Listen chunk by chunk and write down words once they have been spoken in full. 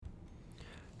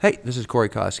Hey, this is Corey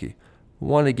Koski.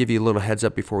 Wanted to give you a little heads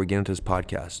up before we get into this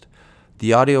podcast.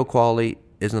 The audio quality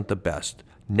isn't the best.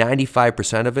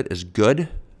 95% of it is good.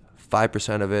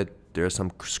 5% of it, there's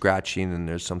some scratching and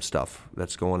there's some stuff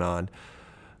that's going on.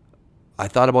 I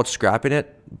thought about scrapping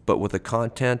it, but with the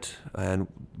content and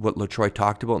what LaTroy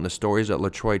talked about and the stories that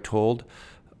LaTroy told,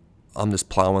 I'm just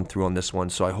plowing through on this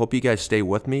one. So I hope you guys stay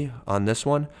with me on this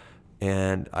one,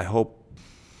 and I hope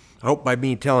by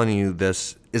me telling you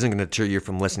this isn't going to deter you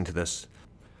from listening to this.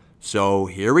 So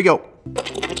here we go.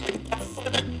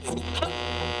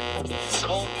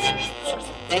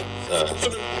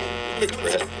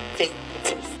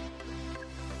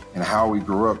 And how we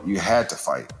grew up, you had to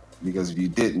fight, because if you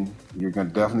didn't, you're going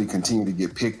to definitely continue to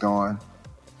get picked on.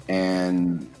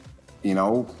 And,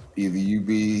 either you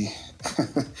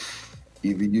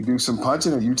do some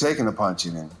punching or you taking the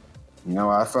punching. And,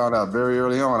 I found out very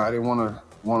early on I didn't want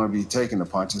to be taking the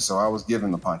punches, so I was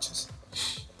giving the punches.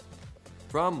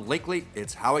 From Lakely,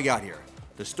 it's How I Got Here.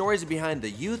 The stories behind the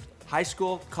youth, high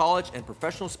school, college, and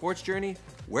professional sports journey,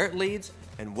 where it leads,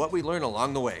 and what we learn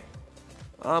along the way.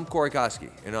 I'm Corey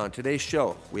Koski, and on today's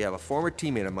show, we have a former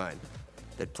teammate of mine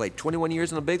that played 21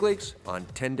 years in the big leagues on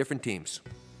 10 different teams.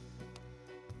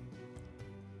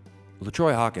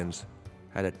 LaTroy Hawkins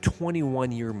had a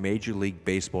 21-year Major League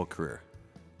Baseball career.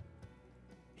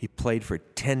 He played for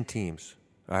 10 teams.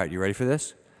 All right, you ready for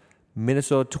this?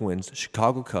 Minnesota Twins,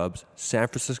 Chicago Cubs, San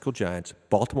Francisco Giants,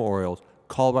 Baltimore Orioles,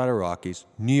 Colorado Rockies,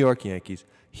 New York Yankees,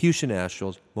 Houston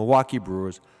Astros, Milwaukee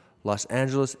Brewers, Los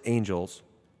Angeles Angels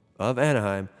of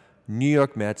Anaheim, New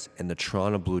York Mets, and the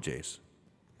Toronto Blue Jays.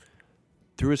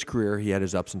 Through his career, he had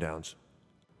his ups and downs,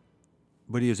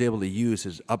 but he was able to use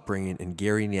his upbringing in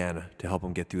Gary, Indiana to help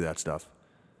him get through that stuff.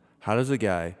 How does a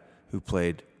guy who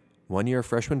played 1 year of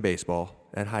freshman baseball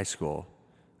at high school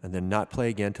and then not play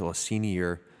again until a senior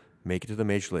year make it to the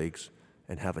major leagues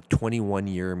and have a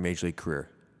 21-year major league career?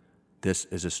 This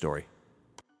is his story.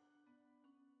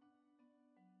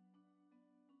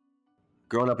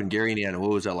 Growing up in Gary, Indiana,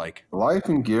 what was that like? Life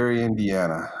in Gary,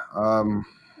 Indiana.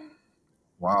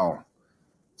 Wow.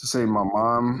 To say my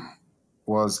mom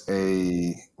was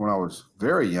when I was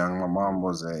very young, my mom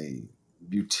was a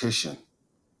beautician.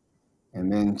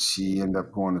 And then she ended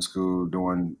up going to school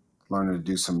learning to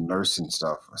do some nursing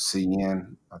stuff, a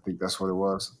CN, I think that's what it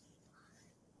was.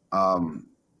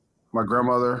 My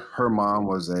grandmother, her mom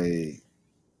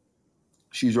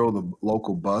she drove the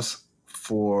local bus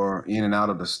for in and out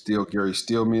of the Gary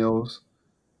steel mills.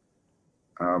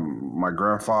 My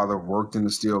grandfather worked in the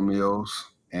steel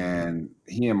mills, and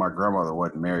he and my grandmother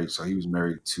wasn't married, so he was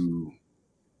married to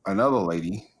another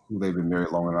lady who they've been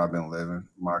married longer than I've been living.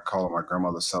 I call her my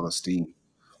grandmother Celestine.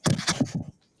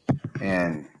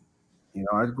 And,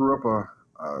 I grew up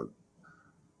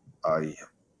a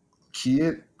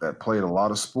kid that played a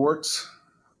lot of sports.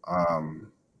 I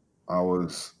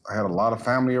had a lot of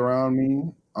family around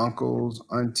me, uncles,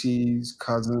 aunties,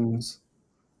 cousins.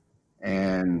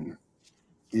 And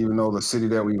even though the city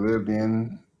that we lived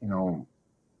in,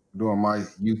 during my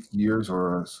youth years it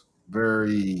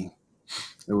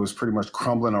was pretty much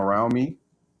crumbling around me.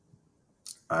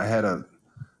 I had a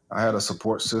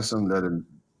support system that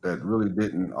really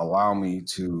didn't allow me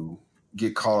to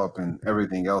get caught up in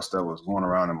everything else that was going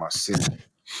around in my city.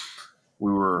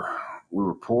 We were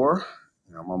poor.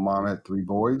 My mom had 3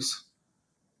 boys,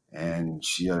 and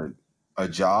she had a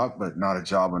job, but not a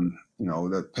job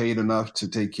that paid enough to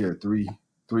take care of three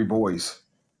boys.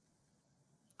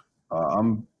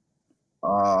 I'm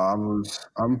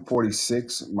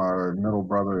 46. My middle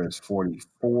brother is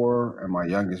 44, and my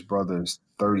youngest brother is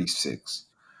 36.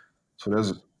 So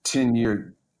there's a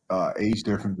 10-year age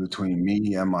difference between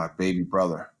me and my baby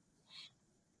brother.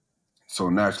 So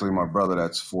naturally, my brother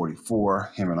that's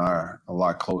 44, him and I are a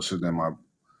lot closer than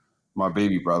my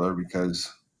baby brother, because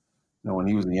when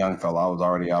he was a young fella, I was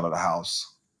already out of the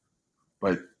house.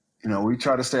 But we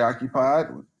try to stay occupied.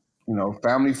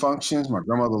 Family functions. My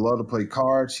grandmother loved to play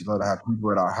cards. She loved to have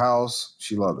people at our house.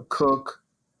 She loved to cook.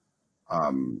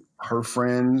 Her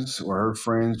friends were her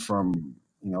friends from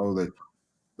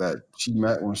that she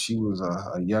met when she was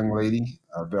a young lady,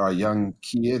 a young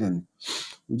kid, and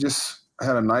we just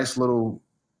had a nice little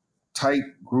tight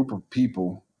group of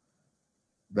people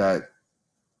that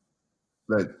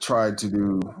tried to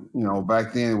do.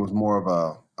 Back then it was more of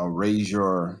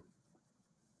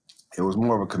it was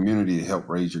more of a community to help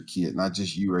raise your kid, not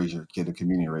just you raise your kid, the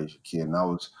community raise your kid. And I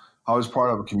was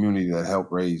part of a community that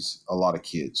helped raise a lot of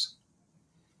kids.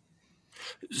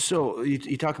 So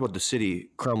you talk about the city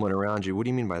crumbling around you. What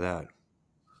do you mean by that?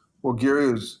 Well,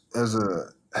 Gary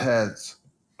has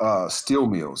steel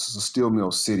mills. It's a steel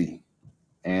mill city,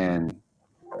 and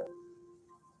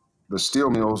the steel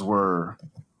mills were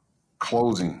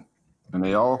closing, and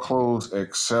they all closed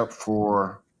except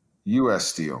for U.S.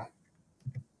 Steel.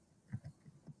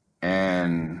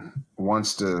 And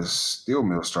once the steel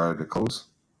mill started to close,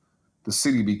 the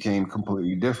city became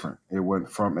completely different. It went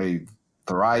from a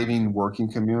thriving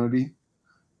working community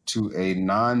to a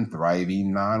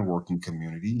non-thriving, non-working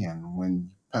community. And when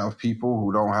you have people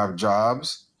who don't have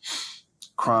jobs,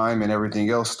 crime and everything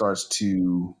else starts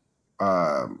to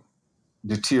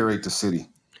deteriorate the city.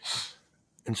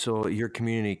 And so your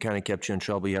community kind of kept you in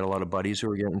trouble. You had a lot of buddies who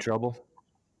were getting in trouble.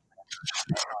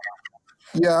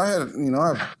 Yeah, I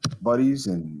have buddies,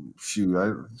 and shoot,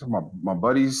 my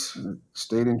buddies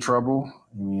stayed in trouble.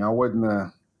 I mean,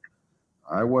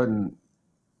 I wasn't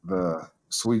the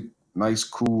sweet, nice,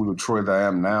 cool Detroit that I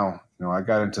am now. I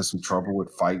got into some trouble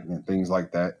with fighting and things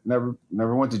like that.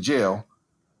 Never went to jail,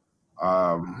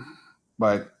 um,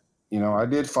 but I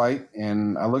did fight,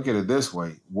 and I look at it this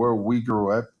way: where we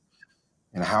grew up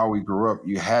and how we grew up,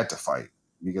 you had to fight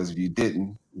because if you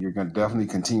didn't, you're going to definitely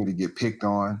continue to get picked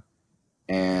on,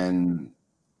 and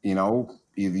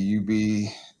either you be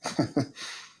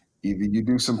either you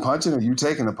do some punching or you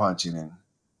taking the punching.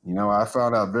 And I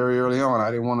found out very early on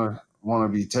I didn't want to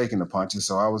be taking the punches,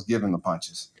 so I was giving the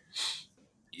punches.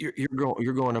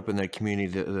 You're growing up in that community.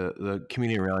 The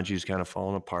community around you is kind of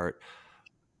falling apart.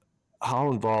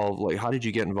 How involved? Like, how did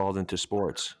you get involved into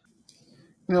sports?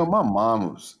 My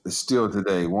mom is still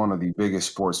today one of the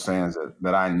biggest sports fans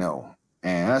that I know,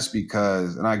 and that's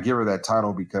because, and I give her that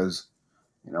title because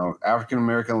African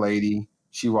American lady.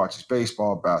 She watches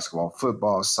baseball, basketball,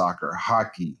 football, soccer,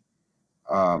 hockey,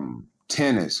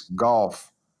 tennis,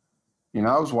 golf.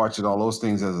 I was watching all those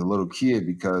things as a little kid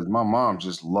because my mom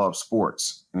just loves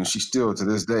sports. And she still, to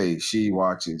this day, she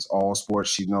watches all sports.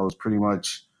 She knows pretty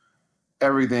much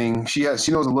everything. She knows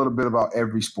a little bit about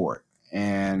every sport.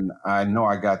 And I know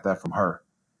I got that from her.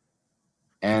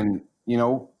 And,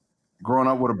 growing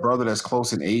up with a brother that's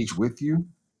close in age with you,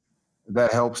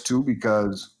 that helps too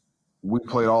because we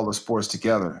played all the sports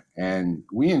together and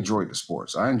we enjoyed the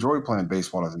sports. I enjoyed playing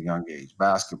baseball at a young age,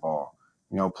 basketball,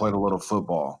 played a little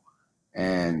football.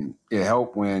 And it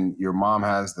helped when your mom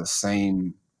has the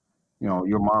same,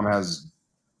 your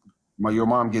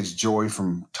mom gets joy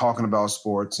from talking about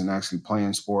sports and actually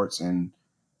playing sports. And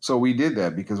so we did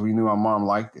that because we knew our mom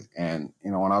liked it. And,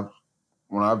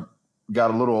 when I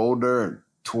got a little older,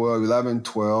 12, 11,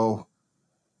 12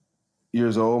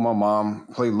 years old, my mom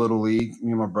played Little League.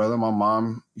 Me and my brother, my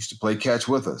mom used to play catch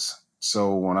with us.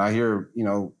 So when I hear,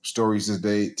 stories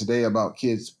today about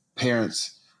kids,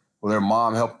 parents, their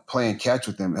mom helped playing catch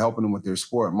with them, helping them with their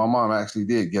sport. My mom actually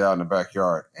did get out in the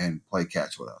backyard and play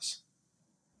catch with us.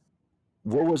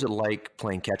 What was it like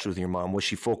playing catch with your mom? Was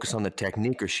she focused on the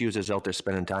technique, or she was just out there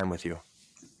spending time with you?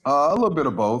 A little bit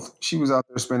of both. She was out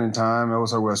there spending time. It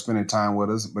was her way of spending time with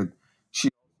us, but she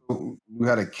also knew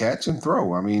how to catch and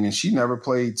throw. I mean, and she never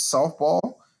played softball.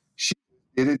 She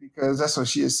did it because that's what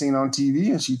she had seen on TV,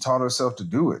 and she taught herself to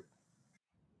do it.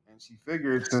 And she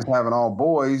figured, since having all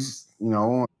boys,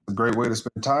 it's a great way to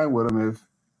spend time with them if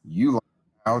you learn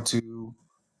how to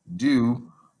do,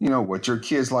 what your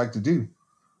kids like to do.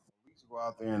 You go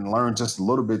out there and learn just a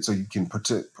little bit so you can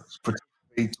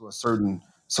participate to a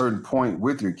certain point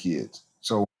with your kids.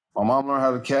 So my mom learned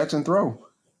how to catch and throw,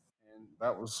 and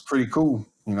that was pretty cool.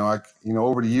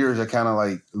 Over the years, I kind of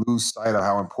like lose sight of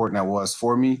how important that was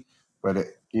for me. But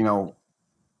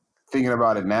thinking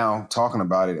about it now, talking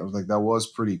about it, I was like, that was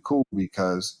pretty cool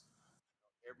because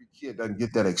every kid doesn't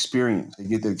get that experience. They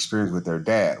get that experience with their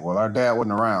dad. Well, our dad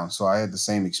wasn't around, so I had the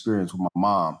same experience with my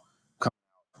mom.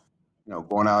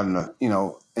 Going out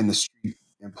in the street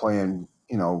and playing,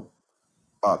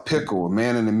 pickle, a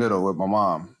man in the middle with my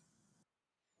mom.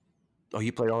 Oh,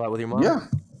 you played all that with your mom? Yeah,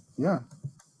 yeah,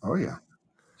 oh yeah.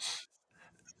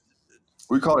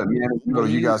 We call it man in the What middle.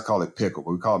 do You you? guys call it pickle,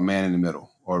 but we call it man in the middle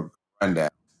or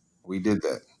granddad. We did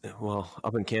that. Well,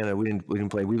 up in Canada, we didn't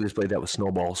play. We just played that with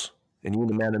snowballs. And you and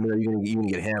the man in the middle, you're gonna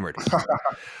get hammered.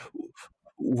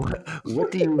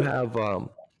 What do you have?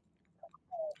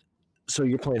 So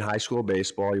you're playing high school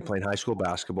baseball. You're playing high school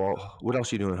basketball. What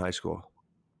else are you doing in high school?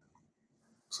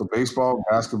 So baseball,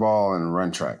 basketball, and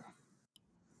run track.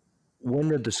 When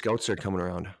did the scouts start coming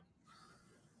around?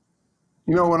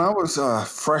 When I was a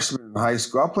freshman in high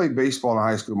school, I played baseball in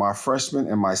high school my freshman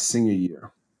and my senior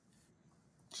year.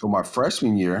 So my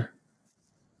freshman year,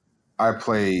 I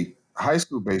played high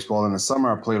school baseball. In the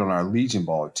summer, I played on our Legion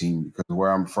Ball team because where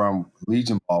I'm from,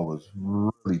 Legion Ball was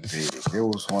really big. It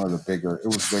was one of the bigger. It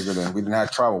was bigger than we didn't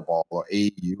have travel ball or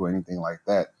AAU or anything like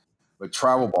that. But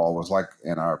travel ball was like,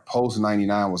 and our post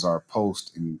 99 was our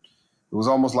post, and It was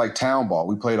almost like town ball.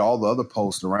 We played all the other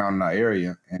posts around in our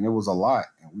area, and it was a lot.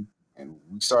 And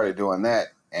we started doing that.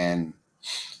 And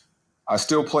I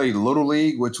still played Little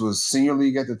League, which was senior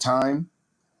league at the time,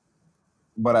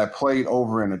 but I played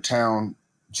over in a town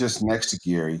just next to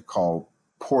Gary called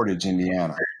Portage,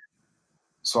 Indiana.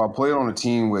 So I played on a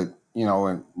team with,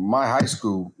 and my high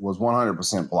school was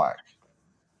 100% black,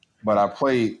 but I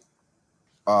played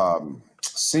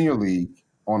senior league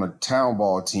on a town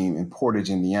ball team in Portage,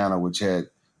 Indiana, which had,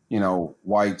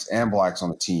 whites and blacks on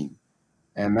the team.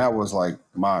 And that was like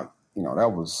that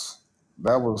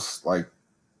was like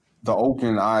the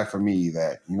opening eye for me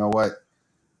that, what,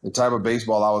 the type of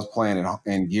baseball I was playing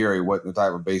in Gary, what the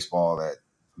type of baseball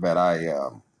that I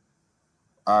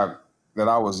that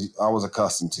I was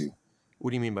accustomed to.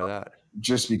 What do you mean by that?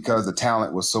 Just because the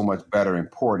talent was so much better in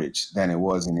Portage than it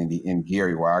was in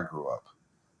Gary where I grew up.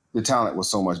 The talent was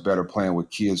so much better playing with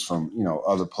kids from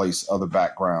other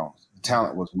backgrounds. The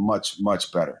talent was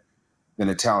much better than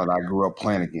the talent I grew up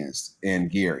playing against in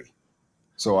Gary.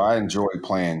 So I enjoyed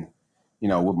playing,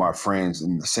 with my friends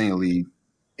in the senior league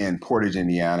in Portage,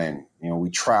 Indiana, and we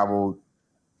traveled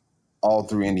all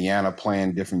through Indiana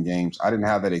playing different games. I didn't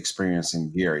have that experience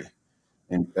in Gary.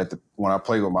 And when I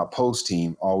played with my post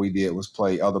team, all we did was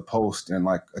play other posts in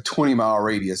like a 20-mile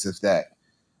radius, if that.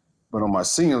 But on my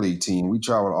senior league team, we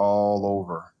traveled all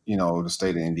over, the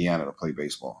state of Indiana to play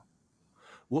baseball.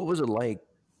 What was it like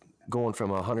going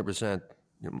from 100%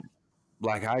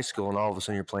 black high school and all of a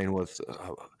sudden you're playing with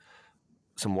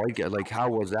some white guy? Like, how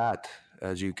was that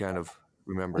as you kind of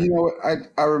remember? It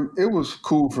was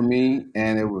cool for me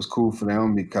and it was cool for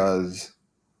them because,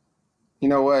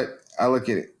 what, I look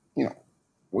at it,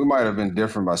 we might have been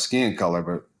different by skin color,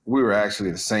 but we were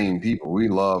actually the same people. We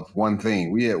loved one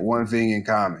thing. We had one thing in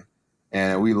common,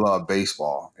 and we loved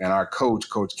baseball. And our coach,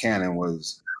 Coach Cannon,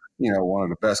 was, one of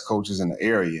the best coaches in the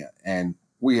area, and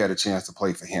we had a chance to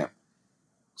play for him.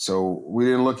 So we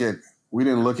didn't look at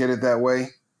it that way.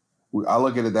 I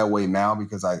look at it that way now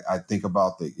because I think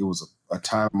about it was a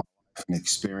time of my life, an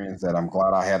experience that I'm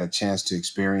glad I had a chance to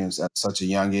experience at such a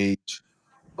young age.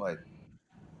 But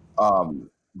um,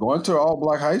 going to all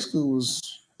black high school was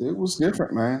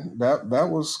different, man. That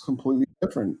was completely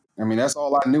different. I mean, that's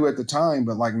all I knew at the time.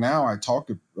 But like now,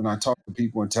 when I talk to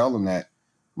people and tell them that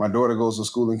my daughter goes to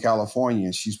school in California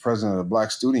and she's president of the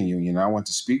Black Student Union. I went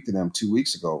to speak to them 2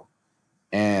 weeks ago,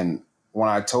 and when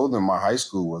I told them my high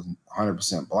school was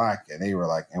 100% black, and they were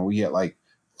like, and we had like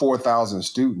 4,000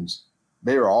 students,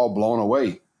 they were all blown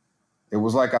away. It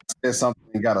was like I said something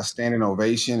and got a standing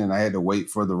ovation, and I had to wait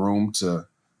for the room to,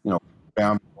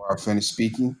 down before I finished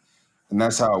speaking. And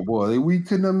that's how it was. We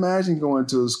couldn't imagine going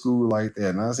to a school like that.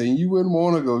 And I said, you wouldn't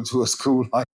want to go to a school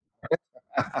like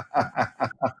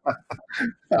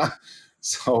that.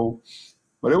 So,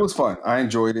 but it was fun. I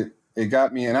enjoyed it. It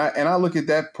got me, and I look at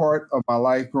that part of my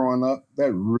life growing up.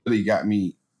 That really got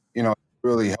me,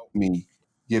 really helped me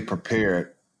get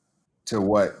prepared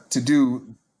to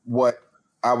do what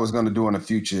I was going to do in the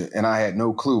future, and I had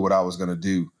no clue what I was going to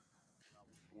do.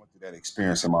 I went through that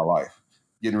experience in my life,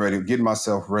 getting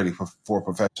myself ready for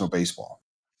professional baseball.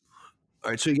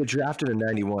 All right, so you get drafted in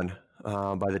 '91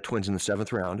 by the Twins in the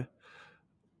seventh round.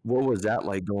 What was that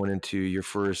like going into your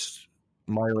first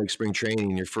minor league spring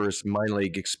training, your first minor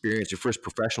league experience, your first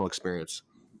professional experience?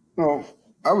 No,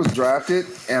 I was drafted,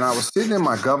 and I was sitting in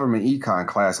my government econ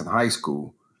class in high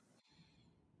school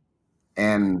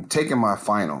and taking my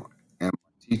final. And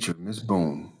my teacher, Miss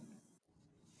Boone,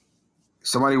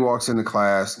 somebody walks into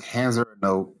class, hands her a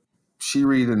note. She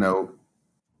reads the note.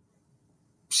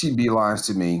 She beelines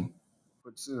to me.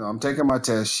 I'm taking my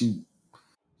test. She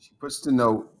puts the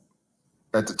note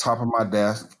at the top of my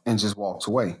desk and just walks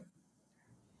away.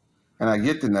 And I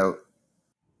get the note,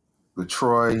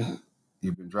 LaTroy,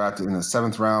 you've been drafted in the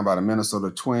seventh round by the Minnesota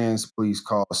Twins. Please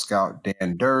call scout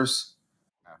Dan Durst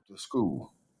after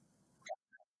school.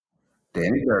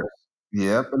 Danny Durst.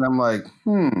 Yep. And I'm like,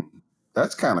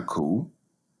 that's kind of cool.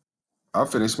 I'll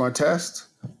finish my test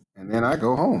and then I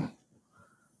go home.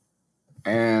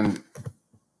 And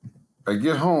I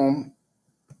get home,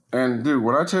 and dude,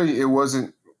 when I tell you it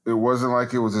wasn't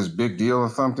like it was this big deal or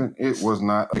something. It was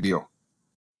not a deal.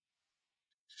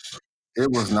 It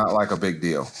was not like a big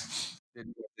deal.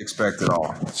 Didn't expect it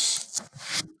all.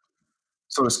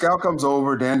 So the scout comes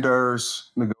over, Dan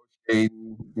Durst,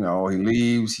 negotiating, he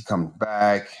leaves, he comes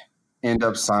back, end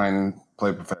up signing,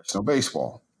 play professional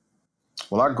baseball.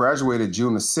 Well, I graduated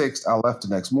June the 6th. I left the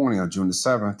next morning on June the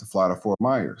 7th to fly to Fort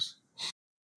Myers.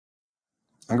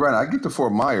 And granted, I get to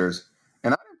Fort Myers,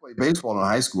 and I didn't play baseball in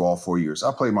high school all 4 years.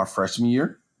 I played my freshman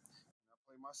year, I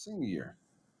played my senior year.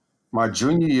 My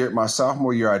junior year, my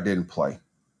sophomore year, I didn't play.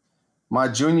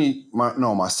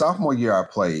 my sophomore year I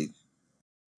played.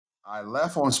 I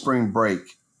left on spring break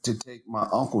to take my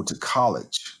uncle to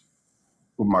college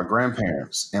with my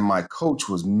grandparents, and my coach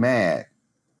was mad.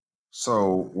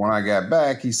 So when I got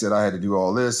back, he said I had to do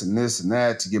all this and this and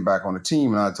that to get back on the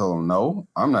team, and I told him, no,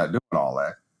 I'm not doing all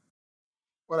that.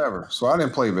 Whatever. So I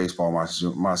didn't play baseball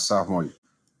my sophomore year.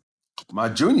 My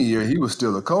junior year, he was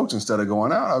still the coach. Instead of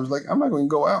going out, I was like, I'm not going to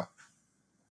go out.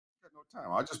 I had no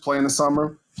time. I just play in the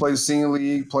summer, play the senior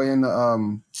league, play in in,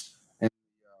 um,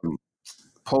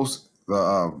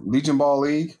 Legion Ball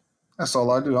League. That's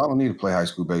all I do. I don't need to play high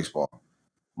school baseball.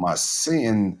 My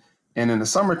sin, and in the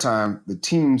summertime, the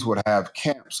teams would have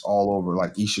camps all over,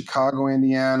 like East Chicago,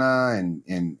 Indiana, and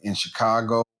in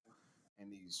Chicago,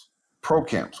 and these pro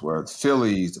camps where the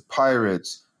Phillies, the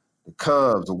Pirates, the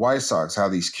Cubs, the White Sox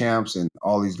have these camps, and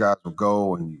all these guys will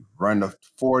go and you run the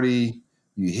 40,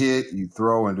 you hit, you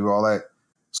throw, and do all that.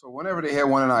 So whenever they had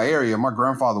one in our area, my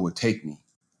grandfather would take me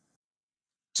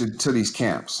to these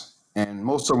camps, and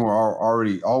most of them were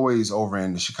already always over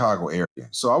in the Chicago area.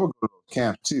 So I would go to those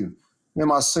camps too. And then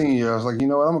my senior year, I was like, you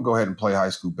know what, I'm gonna go ahead and play high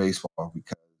school baseball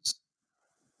because this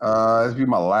will be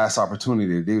my last opportunity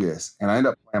to do this. And I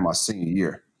ended up playing my senior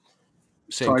year.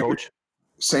 Same coach?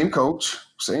 Same coach,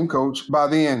 same coach. By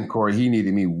then, Corey, he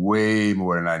needed me way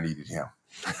more than I needed him.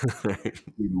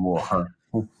 Even more.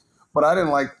 But I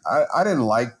didn't like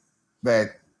that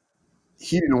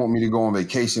he didn't want me to go on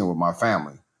vacation with my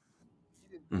family.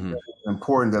 Mm-hmm. It was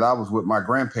important that I was with my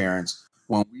grandparents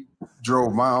when we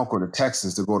drove my uncle to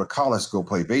Texas to go to college to go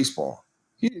play baseball.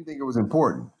 He didn't think it was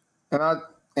important.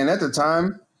 And at the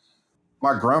time,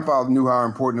 my grandfather knew how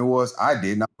important it was. I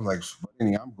didn't. I was like,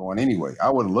 I'm going anyway. I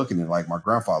wasn't looking at it like my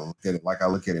grandfather looked at it like I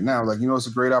look at it now. I was like, it's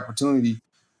a great opportunity.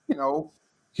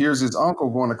 Here's his uncle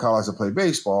going to college to play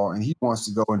baseball, and he wants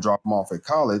to go and drop him off at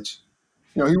college.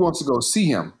 He wants to go see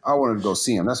him. I wanted to go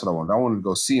see him. That's what I wanted. I wanted to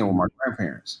go see him with my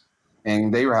grandparents.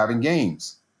 And they were having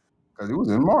games because it was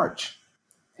in March.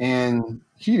 And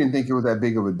he didn't think it was that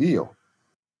big of a deal.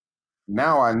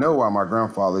 Now I know why my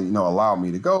grandfather, allowed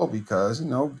me to go because, he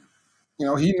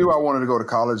knew I wanted to go to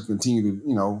college and continue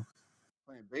to,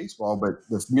 playing baseball. But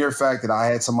the mere fact that I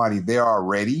had somebody there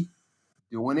already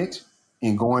doing it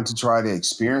and going to try to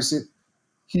experience it,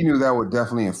 he knew that would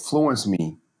definitely influence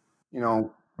me,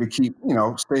 to keep,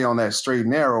 stay on that straight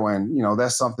and narrow. And,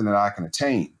 that's something that I can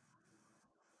attain.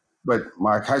 But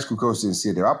my high school coach didn't see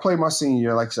it there. I played my senior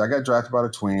year. Like I said, I got drafted by the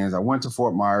Twins. I went to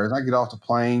Fort Myers. I get off the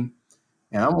plane,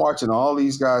 and I'm watching all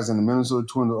these guys in the Minnesota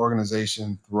Twins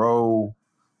organization throw,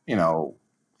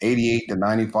 88 to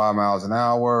 95 miles an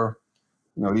hour.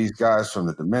 These guys from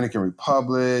the Dominican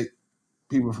Republic,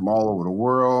 people from all over the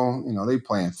world, they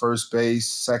playing first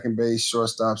base, second base,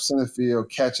 shortstop, center field,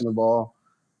 catching the ball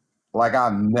like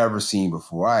I've never seen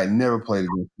before. I had never played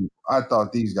against people. I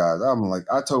thought these guys,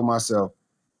 I told myself,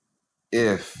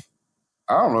 I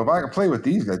don't know if I can play with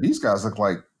these guys. These guys look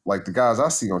like the guys I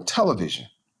see on television.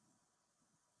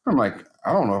 I'm like,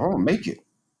 I don't know if I'm gonna make it.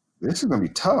 This is gonna be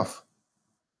tough.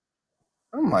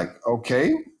 I'm like,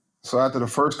 okay. So after the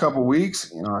first couple of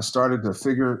weeks, I started to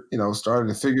figure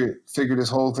this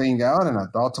whole thing out, and I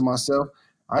thought to myself,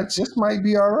 I just might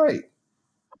be all right.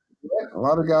 A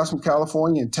lot of guys from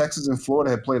California and Texas and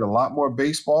Florida have played a lot more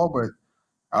baseball, but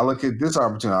I look at this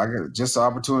opportunity. I got just an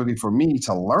opportunity for me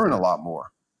to learn a lot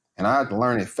more, and I had to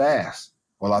learn it fast.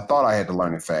 Well, I thought I had to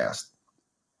learn it fast.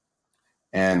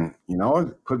 And,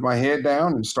 put my head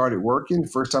down and started working.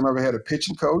 First time I ever had a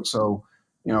pitching coach. So,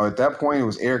 at that point, it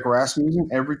was Eric Rasmussen.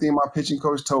 Everything my pitching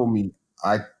coach told me,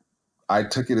 I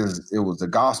took it as it was the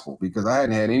gospel because I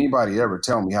hadn't had anybody ever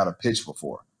tell me how to pitch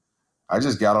before. I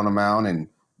just got on the mound and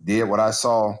did what I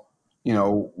saw,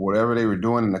 whatever they were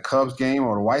doing in the Cubs game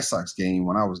or the White Sox game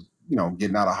when I was,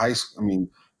 getting out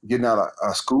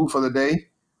of school for the day.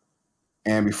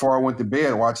 And before I went to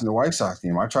bed watching the White Sox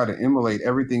game, I tried to emulate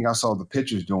everything I saw the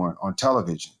pitchers doing on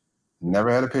television. Never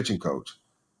had a pitching coach.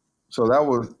 So that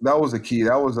was the key.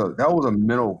 That was a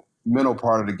mental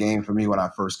part of the game for me when I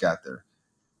first got there.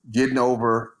 Getting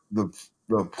over the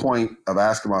point of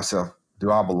asking myself,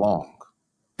 do I belong?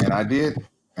 And I did.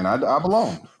 And I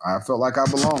belonged. I felt like I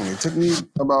belonged. It took me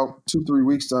about 2-3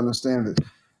 weeks to understand it,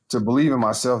 to believe in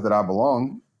myself that I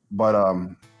belonged. But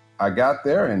I got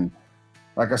there, and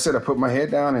like I said, I put my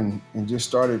head down and just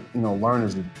started,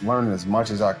 learning as much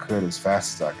as I could, as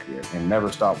fast as I could, and never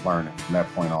stopped learning from that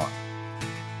point on.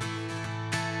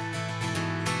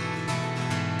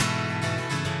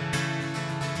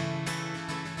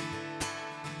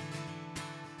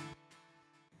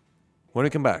 When we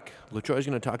come back, LaTroy's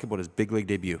going to talk about his big league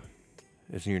debut.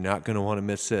 And you're not going to want to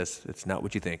miss this. It's not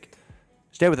what you think.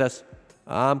 Stay with us.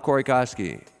 I'm Corey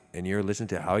Koski. and you're listening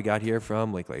to How I Got Here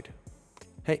from Linklade.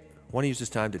 Hey, I want to use this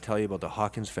time to tell you about the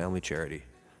Hawkins Family Charity.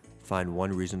 Find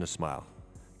one reason to smile.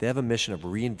 They have a mission of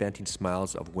reinventing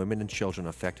smiles of women and children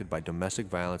affected by domestic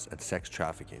violence and sex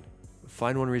trafficking.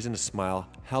 Find One Reason to Smile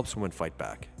helps women fight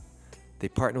back. They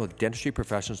partner with dentistry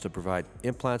professionals to provide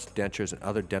implants, dentures, and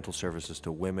other dental services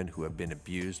to women who have been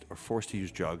abused or forced to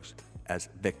use drugs as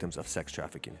victims of sex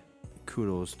trafficking.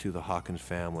 Kudos to the Hawkins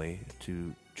family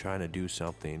to trying to do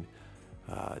something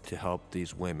to help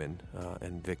these women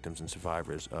and victims and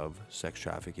survivors of sex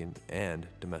trafficking and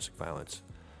domestic violence.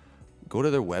 Go to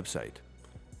their website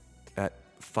at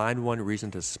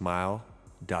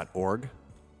findonereasontosmile.org.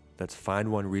 That's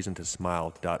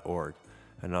findonereasontosmile.org.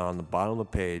 And on the bottom of the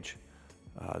page,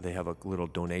 they have a little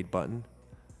donate button.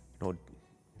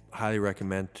 Highly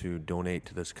recommend to donate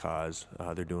to this cause.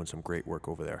 They're doing some great work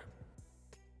over there.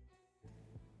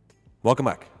 Welcome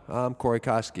back. I'm Corey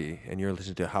Koski, and you're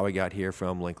listening to How I Got Here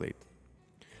from Linklade.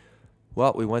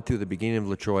 Well, we went through the beginning of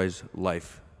LaTroy's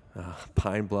life,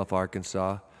 Pine Bluff,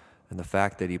 Arkansas, and the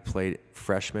fact that he played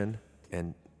freshman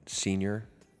and senior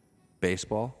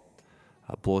baseball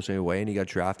blows me away, and he got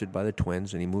drafted by the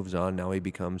Twins, and he moves on. Now he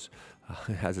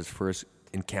has his first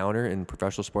encounter in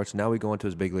professional sports. Now we go into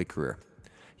his big league career.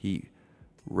 He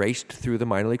raced through the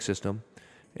minor league system,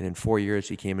 and in 4 years,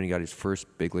 he came and he got his first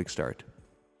big league start.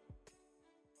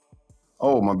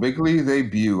 Oh, my big league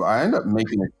debut. I ended up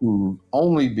making a team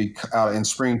only in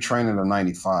spring training of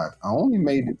 '95. I only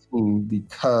made the team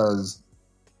because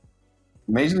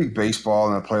Major League Baseball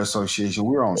and the Player Association,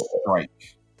 we were on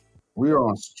strike. We were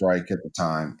on strike at the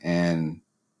time, and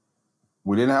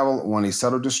we didn't have when they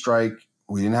settled the strike,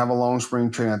 we didn't have a long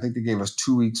spring training. I think they gave us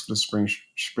 2 weeks for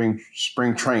the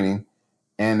spring training,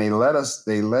 and they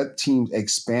let teams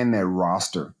expand their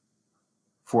roster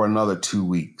for another 2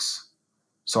 weeks.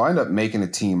 So I ended up making a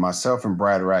team, myself and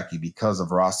Brad Rackey, because of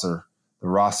the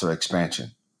roster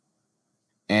expansion.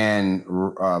 And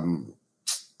I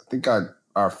think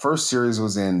our first series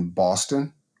was in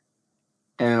Boston.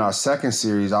 And in our second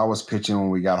series, I was pitching when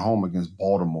we got home against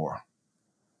Baltimore.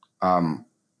 I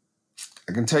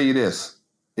can tell you this,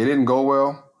 it didn't go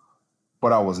well,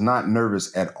 but I was not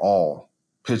nervous at all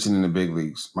pitching in the big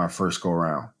leagues my first go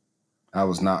around. I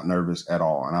was not nervous at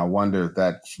all. And I wonder if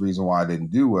that's the reason why I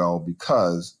didn't do well,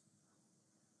 because,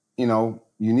 you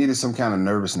needed some kind of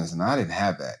nervousness, and I didn't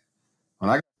have that. When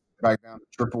I got back down to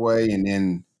AAA and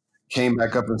then came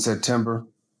back up in September,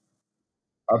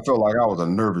 I felt like I was a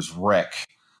nervous wreck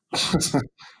because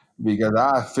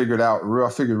I figured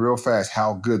real fast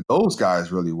how good those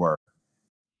guys really were.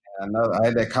 And I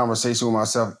had that conversation with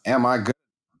myself, am I good?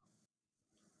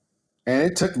 And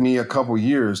it took me a couple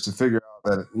years to figure out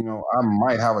that, I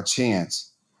might have a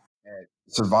chance at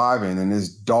surviving in this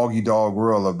dog-eat-dog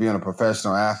world of being a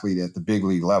professional athlete at the big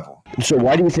league level. So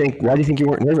why do you think you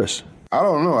weren't nervous? I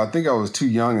don't know. I think I was too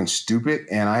young and stupid,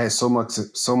 and I had so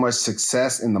much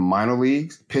success in the minor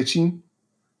leagues pitching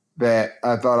that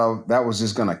I thought that was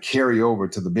just going to carry over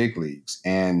to the big leagues.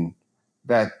 And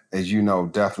that, as you know,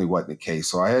 definitely wasn't the case.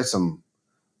 So I had some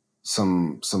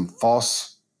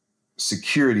false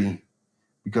security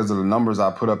because of the numbers I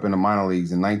put up in the minor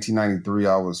leagues. In 1993,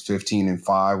 I was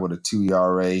 15-5 with a 2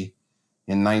 ERA.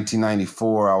 In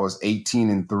 1994, I was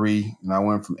 18-3, and I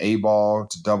went from A ball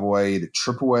to AA to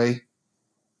AAA.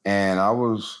 And I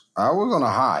was on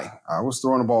a high. I was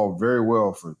throwing the ball very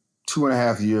well for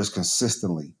 2.5 years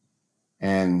consistently.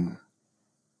 And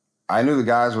I knew the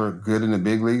guys were good in the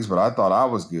big leagues, but I thought I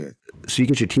was good. So you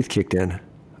get your teeth kicked in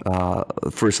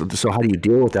first. So how do you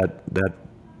deal with that?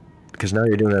 Because now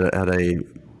you're doing it at a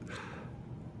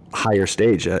higher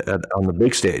stage, on the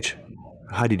big stage.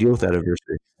 How do you deal with that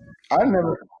adversity? I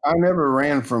never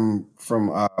ran from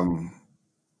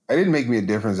it didn't make me a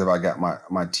difference if I got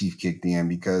my teeth kicked in,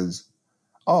 because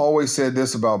I always said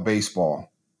this about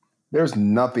baseball. There's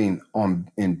nothing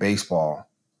in baseball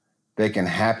that can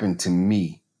happen to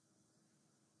me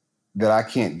that I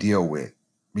can't deal with,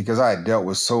 because I had dealt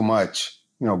with so much,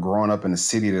 growing up in the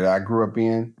city that I grew up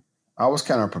in. I was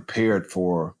kind of prepared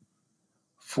for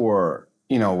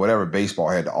whatever baseball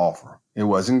had to offer. It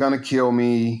wasn't going to kill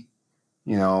me,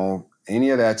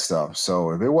 any of that stuff. So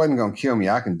if it wasn't going to kill me,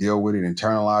 I can deal with it,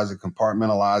 internalize it,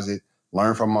 compartmentalize it,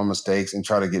 learn from my mistakes, and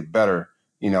try to get better,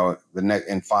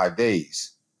 in 5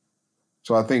 days.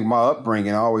 So I think my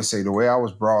upbringing, I always say the way I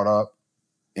was brought up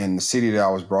in the city that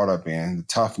I was brought up in, the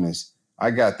toughness,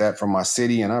 I got that from my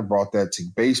city, and I brought that to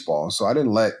baseball. So I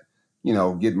didn't let,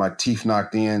 get my teeth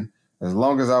knocked in. As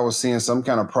long as I was seeing some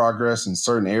kind of progress in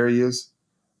certain areas,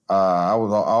 I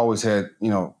always had,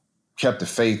 kept the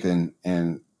faith in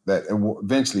that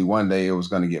eventually one day it was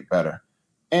going to get better.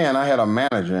 And I had a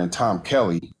manager in Tom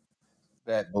Kelly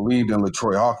that believed in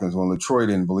LaTroy Hawkins when LaTroy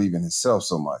didn't believe in himself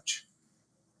so much.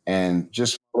 And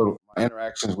just my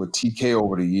interactions with TK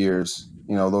over the years,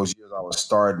 those years I was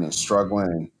starting and struggling,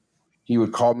 and he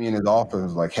would call me in his office and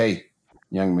was like, "Hey,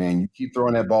 young man, you keep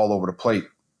throwing that ball over the plate.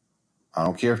 I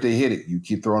don't care if they hit it. You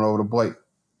keep throwing over the plate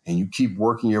and you keep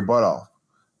working your butt off."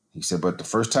 He said, "But the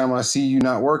first time I see you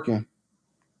not working,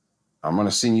 I'm going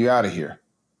to send you out of here.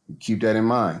 Keep that in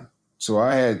mind." So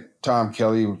I had Tom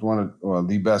Kelly, was one of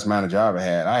the best manager I ever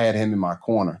had. I had him in my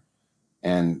corner,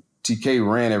 and TK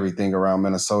ran everything around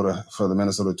Minnesota for the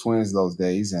Minnesota Twins those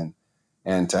days.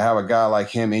 And to have a guy like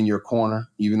him in your corner,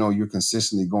 even though you're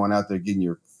consistently going out there getting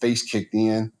your face kicked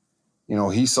in,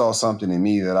 he saw something in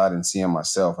me that I didn't see in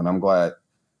myself. And I'm glad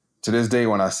to this day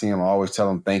when I see him, I always tell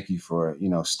him thank you for,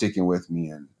 sticking with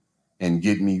me and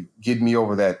get me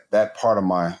over that part of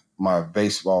my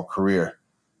baseball career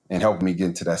and helping me get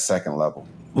into that second level.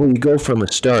 Well, you go from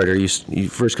a starter, you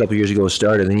first couple of years you go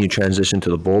starter, then you transition to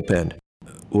the bullpen.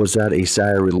 Was that a sigh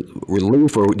of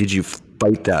relief, or did you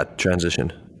fight that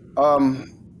transition?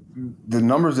 The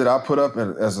numbers that I put up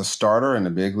as a starter in the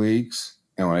big leagues,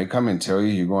 and when they come and tell you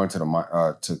you're going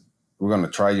we're going to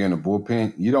try you in the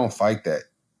bullpen, you don't fight that.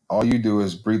 All you do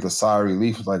is breathe a sigh of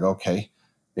relief. It's like, okay,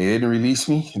 they didn't release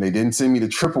me and they didn't send me to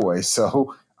AAA,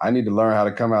 so I need to learn how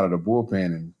to come out of the bullpen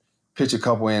and pitch a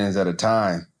couple innings at a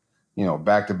time,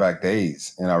 back-to-back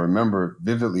days. And I remember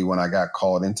vividly when I got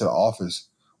called into the office.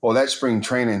 Well, that spring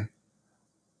training,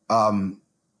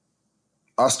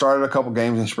 I started a couple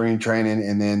games in spring training,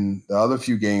 and then the other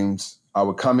few games, I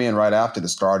would come in right after the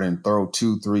start and throw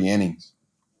 2-3 innings.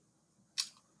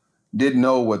 Didn't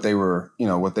know what they were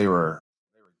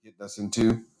getting us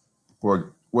into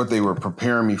or what they were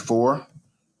preparing me for.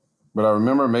 But I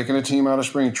remember making a team out of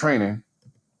spring training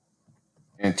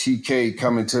and TK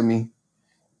coming to me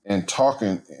and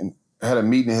talking, and had a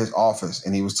meeting in his office,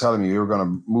 and he was telling me they were going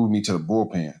to move me to the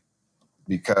bullpen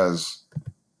because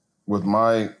with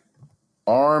my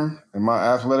arm and my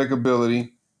athletic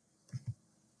ability,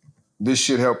 this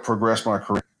should help progress my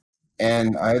career.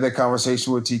 And I had that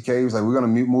conversation with TK. He was like, "We're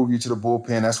going to move you to the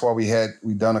bullpen." That's why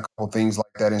we've done a couple things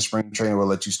like that in spring training. We'll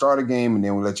let you start a game, and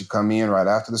then we'll let you come in right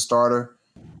after the starter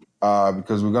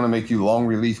because we're going to make you long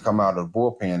relief come out of the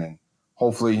bullpen. And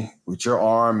hopefully with your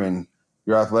arm and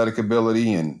your athletic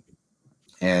ability and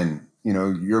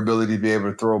your ability to be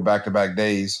able to throw back-to-back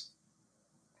days,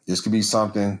 this could be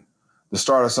the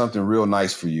start of something real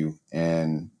nice for you.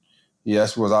 And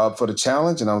yes, was I up for the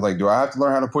challenge? And I was like, do I have to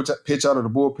learn how to pitch out of the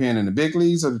bullpen in the big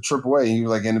leagues or the AAA? And he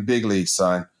was like, in the big leagues,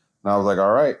 son. And I was like,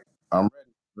 all right, I'm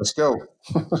ready. Let's go.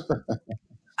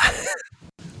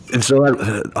 And so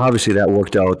obviously that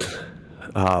worked out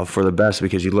for the best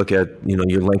because you look at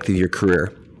your length of your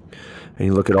career, and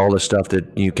you look at all the stuff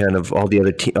that you all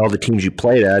the teams you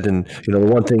played at, and the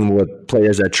one thing with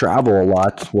players that travel a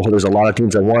lot, well, there's a lot of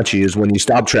teams that want you, is when you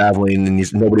stop traveling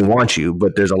and nobody wants you.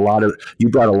 But you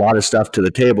brought a lot of stuff to the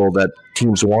table that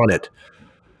teams wanted.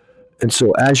 And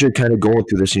so as you're kind of going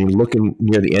through this and you're looking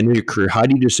near the end of your career, how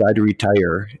do you decide to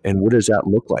retire, and what does that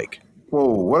look like?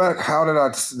 Whoa, how did I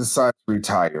decide to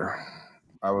retire?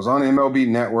 I was on MLB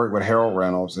Network with Harold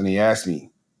Reynolds, and he asked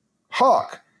me,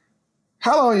 "Hawk,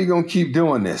 how long are you going to keep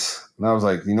doing this?" And I was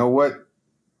like, you know what?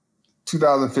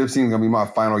 2015 is going to be my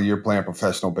final year playing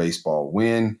professional baseball.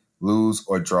 Win, lose,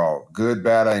 or draw. Good,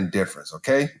 bad, or indifference,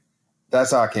 okay?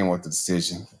 That's how I came with the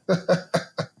decision.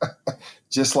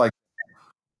 Just like,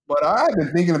 but I had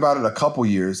been thinking about it a couple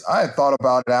years. I had thought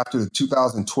about it after the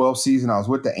 2012 season. I was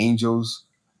with the Angels.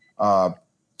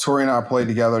 Tori and I played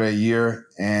together that year.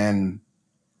 And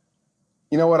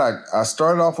you know what? I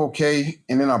started off okay,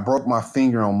 and then I broke my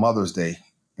finger on Mother's Day.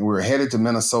 And we were headed to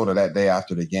Minnesota that day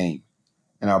after the game.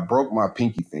 And I broke my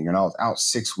pinky finger, and I was out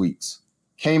 6 weeks.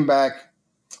 Came back.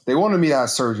 They wanted me to have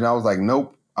surgery. And I was like,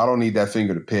 nope, I don't need that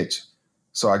finger to pitch.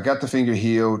 So I got the finger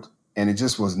healed, and it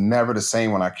just was never the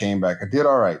same when I came back. I did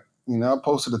all right. I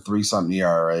posted a 3-something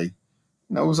ERA. It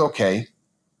was okay.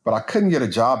 But I couldn't get a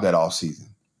job that offseason.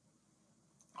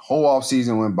 Whole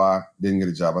offseason went by, didn't get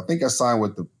a job. I think I signed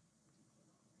with the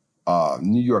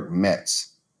New York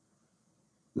Mets.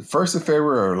 The 1st of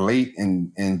February or late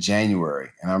in January.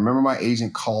 And I remember my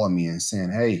agent calling me and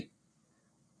saying, "Hey,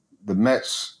 the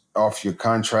Mets off your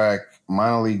contract,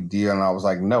 minor league deal." And I was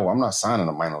like, "No, I'm not signing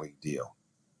a minor league deal.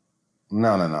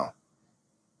 No.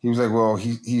 He was like, "Well,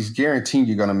 he's guaranteeing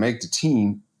you're going to make the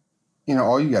team.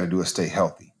 All you got to do is stay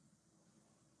healthy."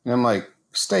 And I'm like,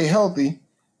 "Stay healthy?"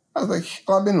 I was like,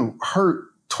 "I've been hurt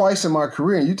twice in my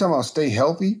career, and you talking about stay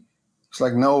healthy?" It's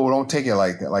like, "No, don't take it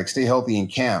like that. Like, stay healthy in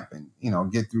camp and,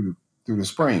 get through the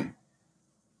spring."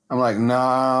 I'm like,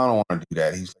 "Nah, I don't want to do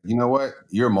that." He's like, "You know what?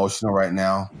 You're emotional right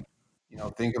now.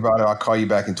 Think about it. I'll call you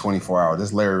back in 24 hours. This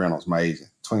is Larry Reynolds, my agent.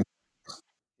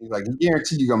 He's like, he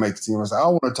guaranteed you're gonna make the team. I was like, I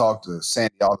want to talk to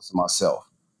Sandy Alderson myself.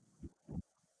 And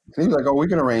he was like, oh, we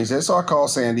can arrange that. So I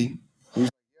called Sandy. He was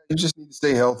like, yeah, you just need to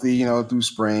stay healthy, through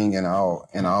spring, and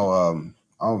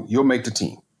you'll make the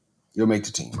team. You'll make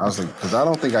the team. I was like, because I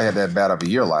don't think I had that bad of a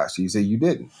year last year. He said you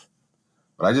didn't,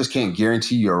 but I just can't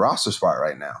guarantee you a roster spot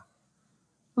right now.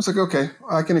 I was like, okay,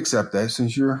 I can accept that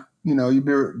since you're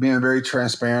being very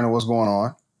transparent of what's going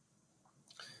on.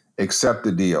 Accept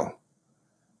the deal.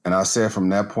 And I said from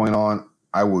that point on,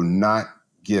 I will not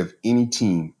give any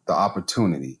team the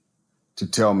opportunity to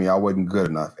tell me I wasn't good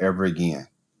enough ever again.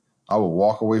 I will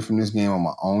walk away from this game on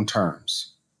my own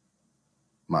terms.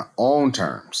 My own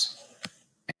terms.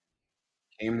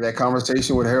 Came to that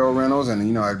conversation with Harold Reynolds,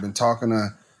 and I'd been talking to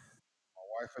my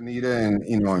wife Anita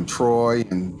and Troy,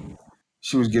 and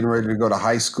she was getting ready to go to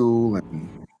high school,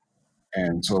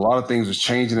 and so a lot of things was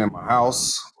changing in my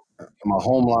house, in my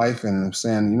home life, and I'm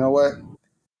saying, you know what,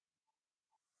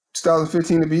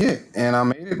 2015 to be it, and I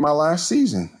made it my last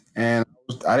season, and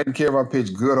I didn't care if I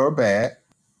pitched good or bad,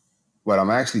 but I'm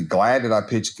actually glad that I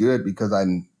pitched good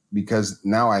because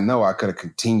now I know I could have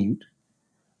continued.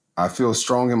 I feel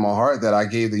strong in my heart that I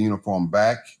gave the uniform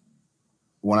back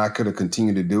when I could have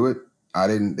continued to do it.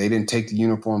 They didn't take the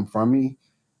uniform from me.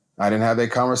 I didn't have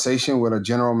that conversation with a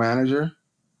general manager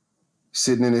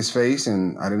sitting in his face,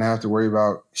 and I didn't have to worry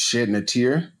about shedding a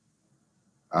tear.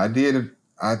 I did it.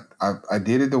 I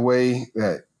did it the way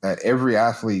that every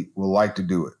athlete would like to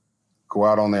do it. Go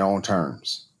out on their own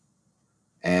terms.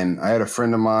 And I had a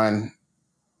friend of mine,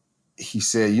 he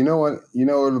said, you know what,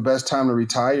 the best time to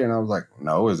retire? And I was like,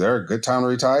 no, is there a good time to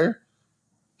retire?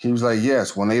 He was like,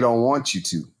 yes, when they don't want you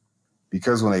to.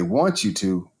 Because when they want you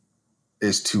to,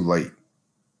 it's too late.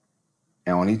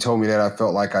 And when he told me that, I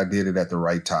felt like I did it at the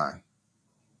right time.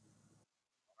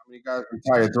 How many guys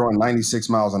retired throwing 96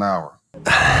 miles an hour?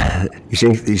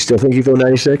 You still think you throw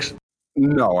 96?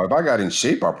 No, if I got in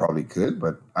shape, I probably could,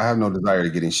 but I have no desire to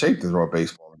get in shape to throw a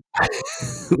baseball.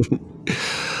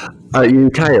 You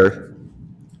retire,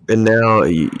 and now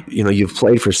you've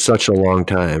played for such a long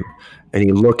time, and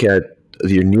you look at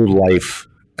your new life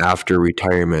after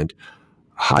retirement.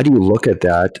 How do you look at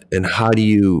that, and how do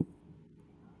you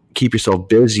keep yourself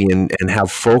busy and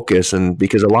have focus? And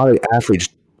because a lot of athletes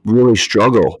really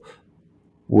struggle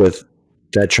with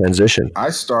that transition. I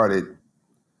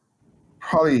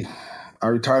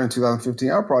retired in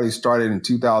 2015. I probably started in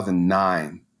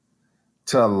 2009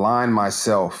 to align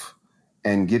myself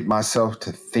and get myself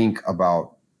to think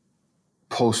about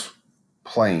post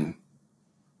playing,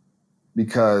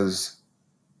 because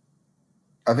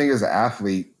I think as an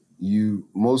athlete,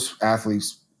 most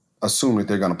athletes assume that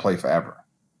they're going to play forever,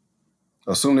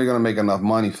 assume they're going to make enough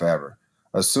money forever,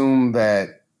 assume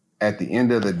that at the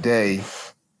end of the day,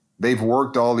 they've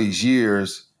worked all these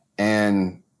years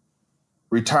and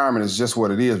retirement is just what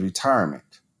it is, retirement.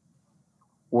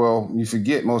 Well, you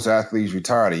forget most athletes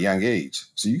retire at a young age.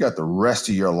 So you got the rest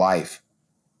of your life.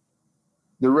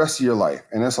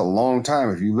 And that's a long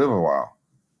time if you live a while.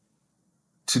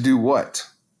 To do what?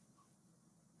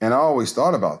 And I always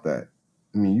thought about that.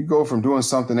 I mean, you go from doing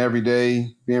something every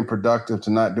day, being productive,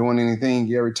 to not doing anything.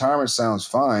 Yeah, retirement sounds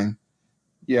fine.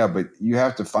 Yeah, but you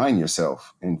have to find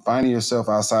yourself. And finding yourself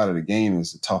outside of the game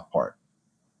is the tough part.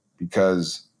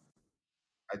 Because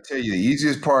I tell you, the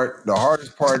easiest part, the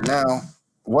hardest part now,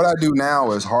 what I do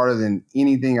now is harder than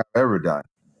anything I've ever done.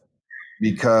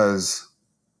 Because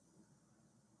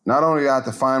not only do I have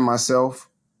to find myself,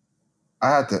 I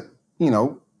have to,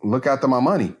 look after my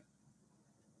money.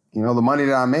 The money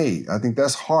that I made. I think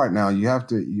that's hard now. You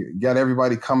got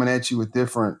everybody coming at you with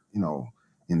different,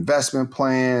 investment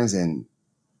plans, and,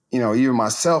 even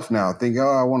myself now thinking, oh,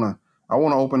 I want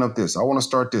to open up this. I want to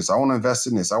start this. I want to invest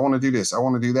in this. I want to do this. I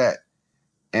want to do that.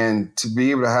 And to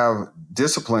be able to have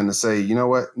discipline to say, you know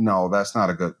what? No, that's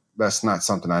not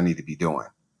something I need to be doing.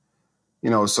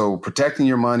 So protecting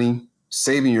your money,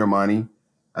 saving your money,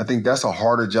 I think that's a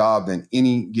harder job than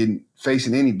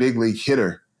facing any big league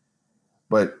hitter.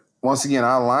 But once again,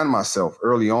 I aligned myself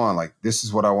early on, like, this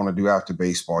is what I want to do after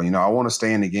baseball. I want to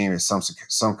stay in the game in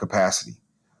some capacity.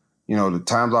 The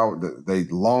times the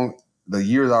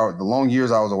long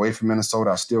years I was away from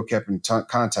Minnesota, I still kept in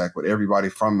contact with everybody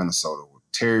from Minnesota, with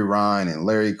Terry Ryan and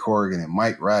Larry Corrigan and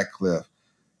Mike Ratcliffe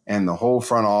and the whole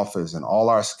front office and all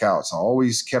our scouts. I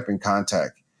always kept in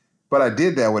contact. But I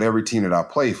did that with every team that I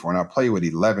played for, and I played with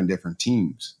 11 different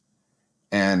teams.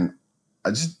 And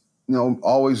I just,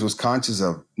 always was conscious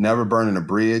of never burning a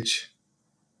bridge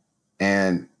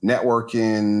and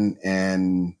networking,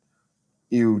 and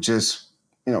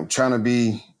trying to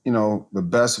be the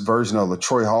best version of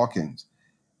LaTroy Hawkins.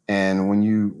 And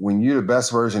when you're the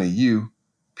best version of you,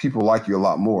 people like you a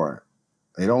lot more.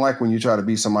 They don't like when you try to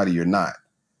be somebody you're not.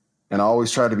 And I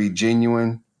always try to be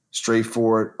genuine,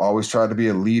 straightforward, always try to be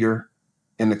a leader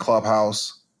in the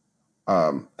clubhouse,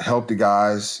 help the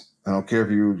guys. I don't care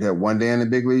if you had one day in the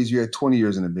big leagues, you had 20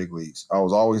 years in the big leagues. I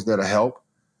was always there to help.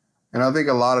 And I think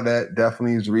a lot of that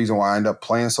definitely is the reason why I end up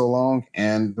playing so long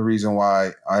and the reason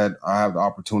why I have the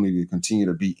opportunity to continue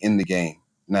to be in the game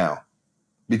now.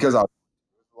 Because a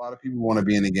lot of people want to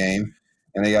be in the game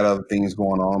and they got other things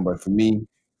going on. But for me,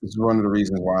 it's one of the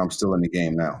reasons why I'm still in the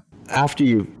game now. After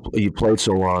you played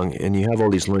so long and you have all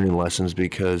these learning lessons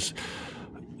because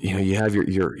you have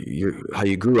your how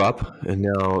you grew up and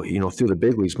now through the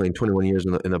big leagues playing 21 years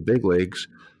in the big leagues,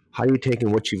 how are you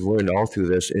taking what you've learned all through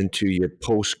this into your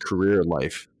post career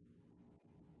life?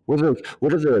 What are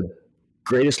the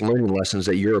greatest learning lessons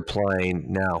that you're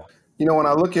applying now? When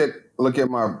I look at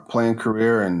my playing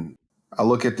career and I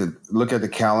look at the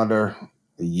calendar,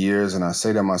 the years, and I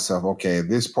say to myself, okay, at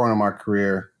this point in my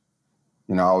career,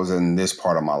 I was in this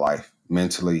part of my life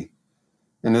mentally.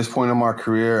 In this point in my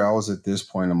career, I was at this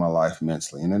point in my life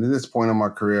mentally. And at this point in my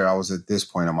career, I was at this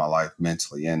point in my life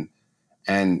mentally. And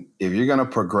if you're gonna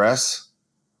progress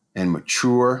and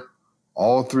mature,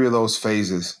 all three of those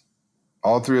phases,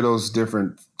 all three of those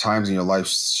different times in your life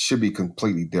should be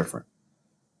completely different.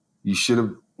 You should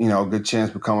have, a good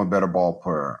chance become a better ball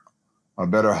player, a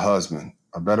better husband,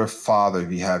 a better father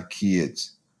if you have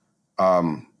kids,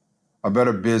 um, a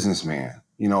better businessman,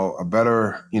 a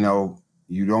better,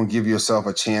 you don't give yourself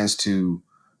a chance to,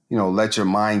 let your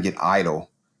mind get idle.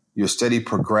 You're steady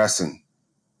progressing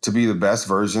to be the best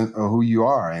version of who you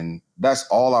are. And that's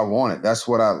all I wanted. That's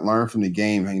what I learned from the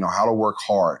game, how to work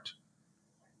hard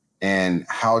and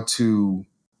how to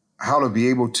be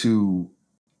able to,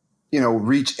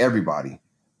 reach everybody.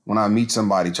 When I meet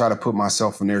somebody, try to put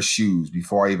myself in their shoes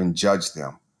before I even judge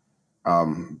them.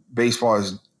 Baseball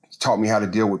has taught me how to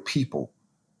deal with people.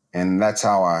 And that's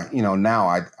how now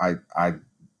I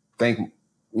thank,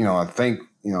 I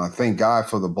thank God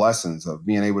for the blessings of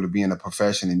being able to be in a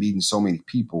profession and meeting so many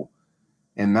people.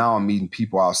 And now I'm meeting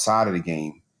people outside of the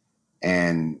game.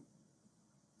 And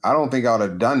I don't think I would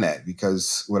have done that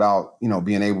because without,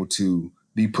 being able to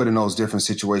be put in those different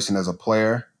situations as a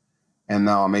player. And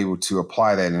now I'm able to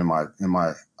apply that in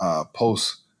my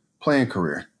post playing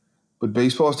career. But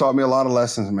baseball has taught me a lot of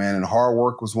lessons, man. And hard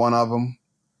work was one of them.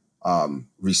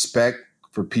 Respect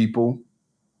for people.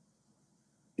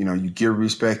 You give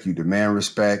respect, you demand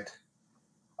respect.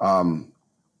 Um,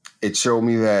 it showed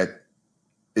me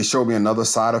another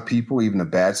side of people, even the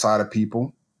bad side of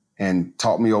people, and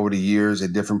taught me over the years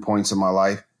at different points in my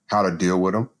life how to deal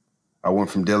with them. I went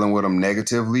from dealing with them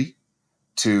negatively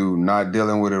to not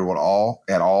dealing with it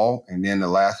at all. And then the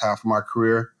last half of my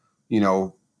career,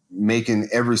 making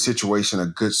every situation a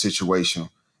good situation.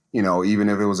 Even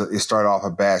if it started off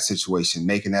a bad situation,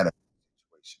 making that a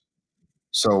situation.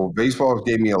 So baseball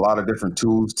gave me a lot of different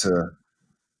tools to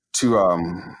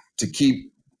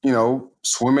keep,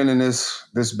 swimming in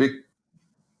this big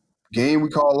game we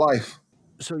call life.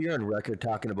 So you're on record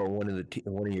talking about one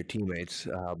of your teammates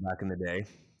back in the day,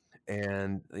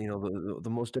 and the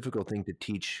most difficult thing to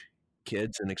teach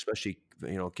kids, and especially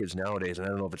kids nowadays. And I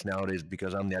don't know if it's nowadays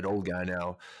because I'm that old guy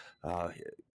now, uh,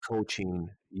 coaching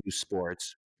youth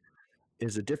sports,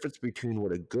 is the difference between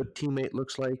what a good teammate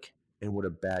looks like and what a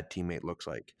bad teammate looks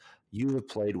like. You have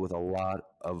played with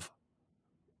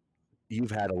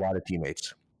you've had a lot of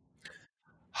teammates.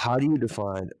 How do you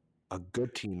define a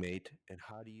good teammate, and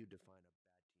how do you define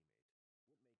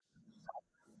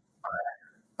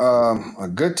A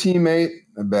good teammate,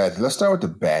 a bad. Let's start with the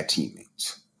bad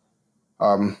teammates.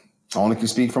 Um, I only can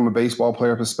speak from a baseball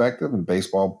player perspective in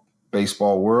baseball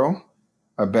world.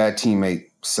 A bad teammate,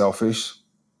 selfish,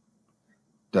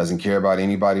 doesn't care about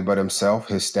anybody but himself,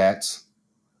 his stats.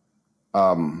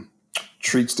 Um,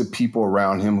 Treats the people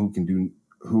around him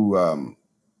who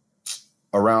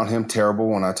around him terrible.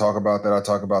 When I talk about that, I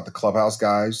talk about the clubhouse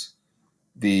guys,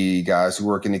 the guys who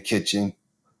work in the kitchen,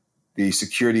 the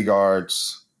security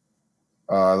guards,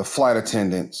 the flight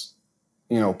attendants,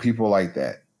 people like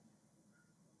that.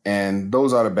 And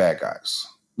those are the bad guys.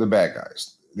 The bad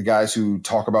guys. The guys who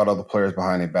talk about other players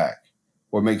behind their back.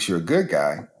 What makes you a good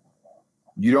guy,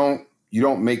 you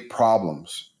don't make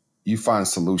problems. You find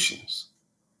solutions.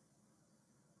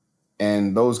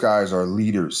 And those guys are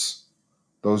leaders.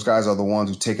 Those guys are the ones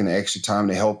who taking the extra time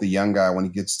to help the young guy when he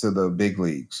gets to the big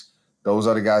leagues. Those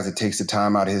are the guys that takes the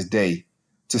time out of his day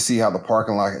to see how the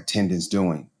parking lot attendant's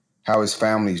doing, how his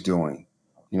family's doing,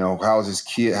 how his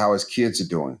kids are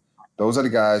doing. Those are the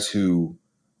guys who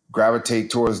gravitate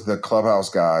towards the clubhouse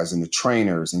guys and the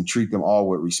trainers and treat them all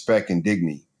with respect and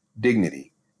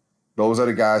dignity. Those are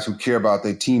the guys who care about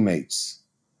their teammates.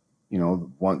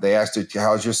 They ask you,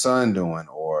 how's your son doing?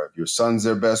 Or if your son's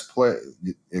their best player,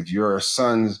 if your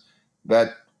son's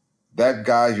that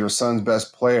guy's your son's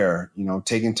best player,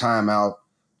 taking time out,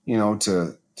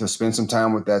 to spend some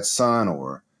time with that son,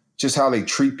 or just how they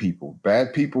treat people.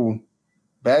 Bad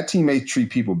teammates treat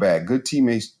people bad. Good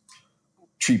teammates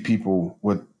treat people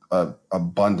with an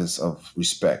abundance of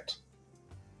respect.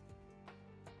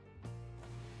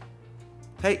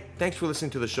 Hey, thanks for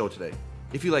listening to the show today.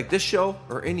 If you like this show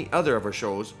or any other of our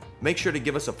shows, make sure to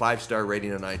give us a 5-star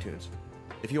rating on iTunes.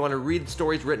 If you want to read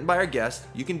stories written by our guests,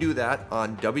 you can do that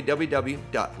on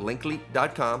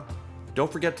www.linkly.com.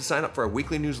 Don't forget to sign up for our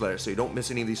weekly newsletter so you don't miss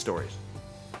any of these stories.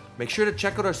 Make sure to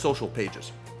check out our social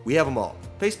pages. We have them all: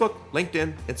 Facebook,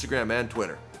 LinkedIn, Instagram, and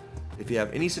Twitter. If you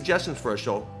have any suggestions for our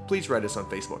show, please write us on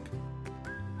Facebook.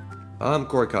 I'm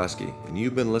Corey Koski, and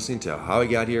you've been listening to How I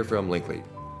Got Here from Linkley.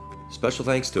 Special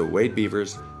thanks to Wade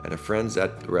Beavers and our friends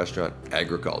at the restaurant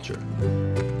Agriculture.